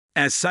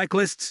As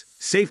cyclists,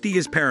 safety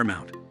is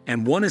paramount,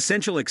 and one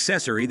essential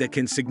accessory that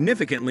can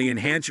significantly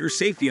enhance your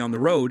safety on the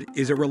road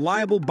is a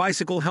reliable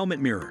bicycle helmet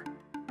mirror.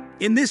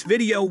 In this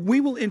video, we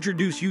will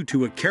introduce you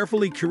to a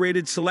carefully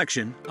curated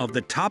selection of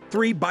the top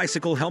 3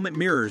 bicycle helmet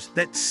mirrors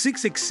that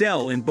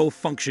excel in both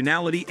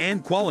functionality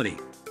and quality.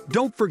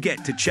 Don't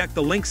forget to check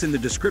the links in the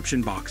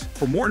description box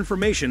for more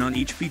information on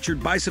each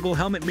featured bicycle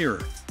helmet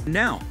mirror.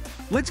 Now,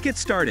 let's get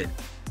started.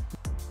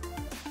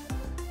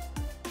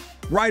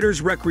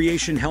 RYDERS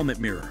Recreation Helmet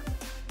Mirror.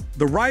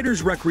 The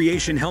RYDERS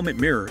Recreation Helmet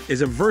Mirror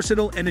is a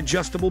versatile and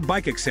adjustable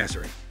bike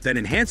accessory that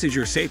enhances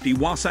your safety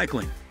while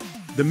cycling.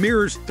 The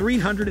mirror's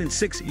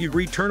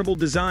 360-degree turnable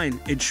design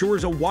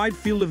ensures a wide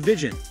field of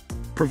vision,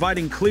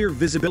 providing clear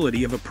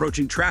visibility of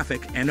approaching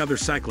traffic and other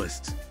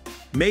cyclists.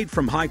 Made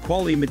from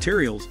high-quality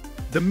materials,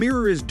 the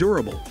mirror is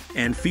durable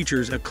and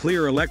features a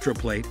clear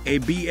electroplate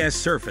ABS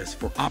surface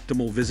for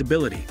optimal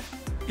visibility.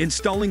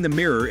 Installing the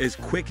mirror is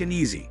quick and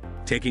easy,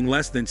 taking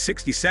less than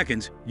 60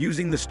 seconds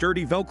using the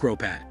sturdy Velcro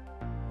pad.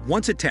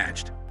 Once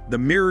attached, the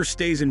mirror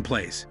stays in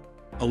place,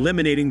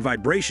 eliminating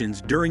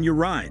vibrations during your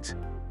rides.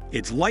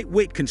 Its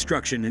lightweight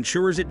construction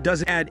ensures it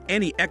doesn't add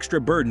any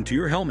extra burden to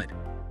your helmet.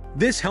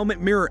 This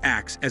helmet mirror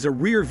acts as a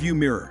rear-view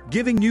mirror,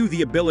 giving you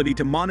the ability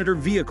to monitor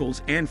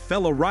vehicles and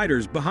fellow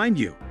riders behind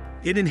you.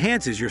 It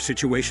enhances your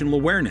situational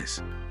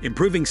awareness,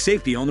 improving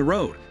safety on the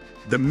road.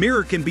 The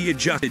mirror can be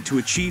adjusted to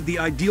achieve the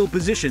ideal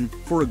position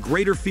for a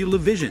greater field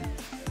of vision.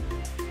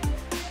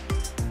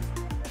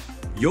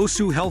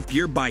 YOSOO Health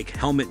Gear Bike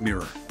Helmet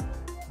Mirror.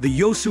 The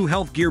YOSOO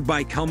Health Gear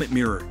Bike Helmet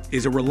Mirror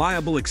is a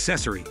reliable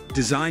accessory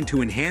designed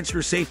to enhance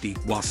your safety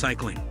while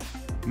cycling.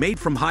 Made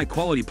from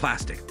high-quality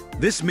plastic,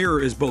 this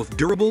mirror is both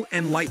durable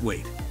and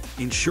lightweight,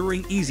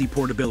 ensuring easy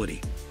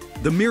portability.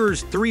 The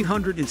mirror's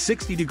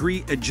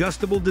 360-degree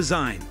adjustable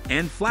design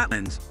and flat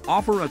lens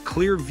offer a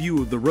clear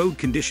view of the road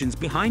conditions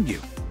behind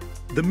you.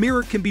 The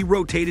mirror can be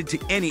rotated to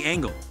any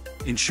angle,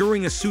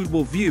 ensuring a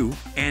suitable view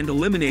and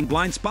eliminating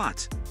blind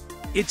spots.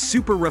 Its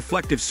super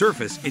reflective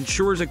surface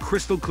ensures a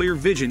crystal clear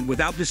vision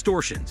without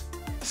distortions,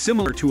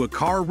 similar to a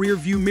car rear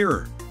view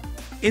mirror.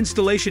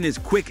 Installation is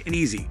quick and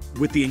easy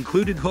with the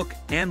included hook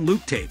and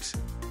loop tapes.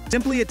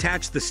 Simply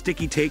attach the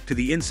sticky tape to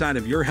the inside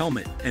of your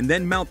helmet and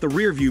then mount the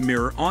rear view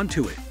mirror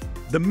onto it.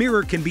 The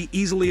mirror can be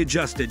easily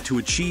adjusted to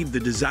achieve the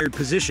desired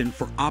position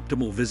for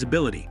optimal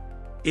visibility.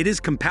 It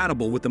is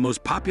compatible with the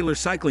most popular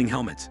cycling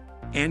helmets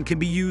and can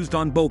be used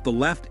on both the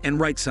left and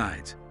right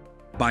sides.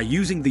 By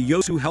using the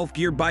YOSOO Health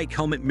Gear Bike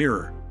Helmet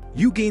Mirror,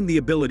 you gain the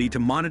ability to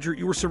monitor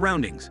your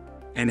surroundings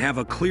and have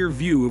a clear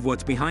view of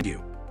what's behind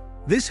you.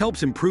 This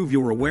helps improve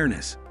your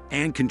awareness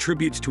and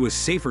contributes to a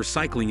safer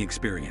cycling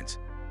experience.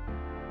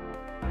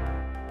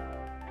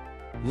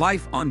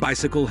 Life on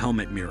Bicycle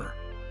Helmet Mirror.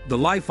 The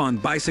Life on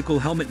Bicycle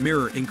Helmet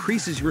Mirror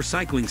increases your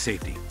cycling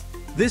safety.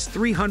 This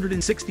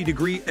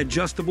 360-degree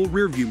adjustable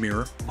rearview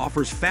mirror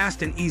offers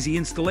fast and easy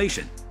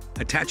installation,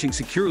 attaching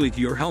securely to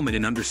your helmet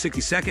in under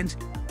 60 seconds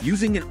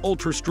using an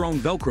ultra-strong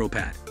Velcro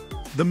pad.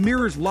 The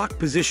mirror's locked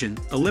position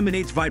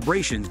eliminates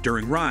vibrations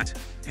during rides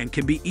and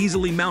can be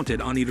easily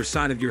mounted on either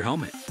side of your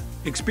helmet.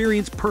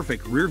 Experience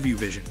perfect rear-view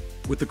vision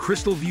with the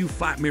Crystal View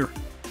Flat Mirror.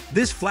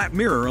 This flat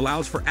mirror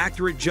allows for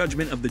accurate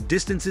judgment of the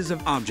distances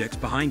of objects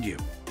behind you.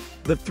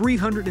 The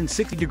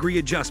 360-degree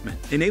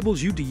adjustment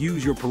enables you to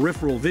use your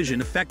peripheral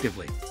vision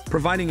effectively,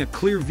 providing a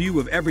clear view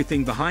of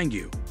everything behind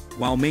you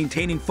while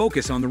maintaining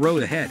focus on the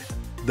road ahead.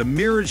 The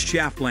mirror's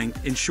shaft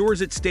length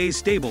ensures it stays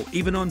stable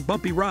even on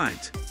bumpy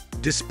rides.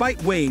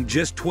 Despite weighing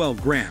just 12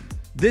 grams,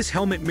 this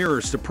helmet mirror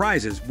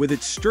surprises with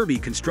its sturdy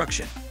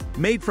construction.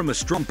 Made from a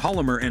strong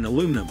polymer and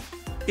aluminum,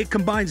 it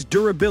combines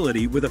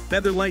durability with a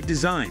feather-light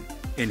design,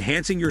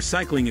 enhancing your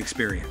cycling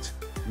experience.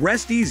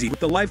 Rest easy with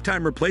the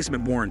lifetime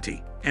replacement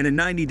warranty and a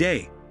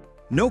 90-day,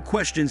 no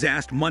questions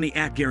asked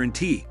money-back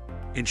guarantee,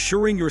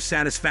 ensuring your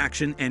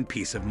satisfaction and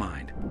peace of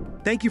mind.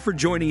 Thank you for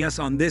joining us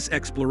on this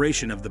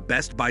exploration of the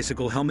best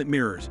bicycle helmet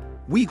mirrors.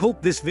 We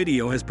hope this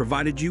video has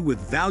provided you with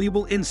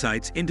valuable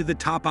insights into the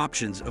top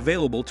options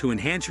available to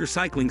enhance your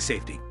cycling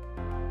safety.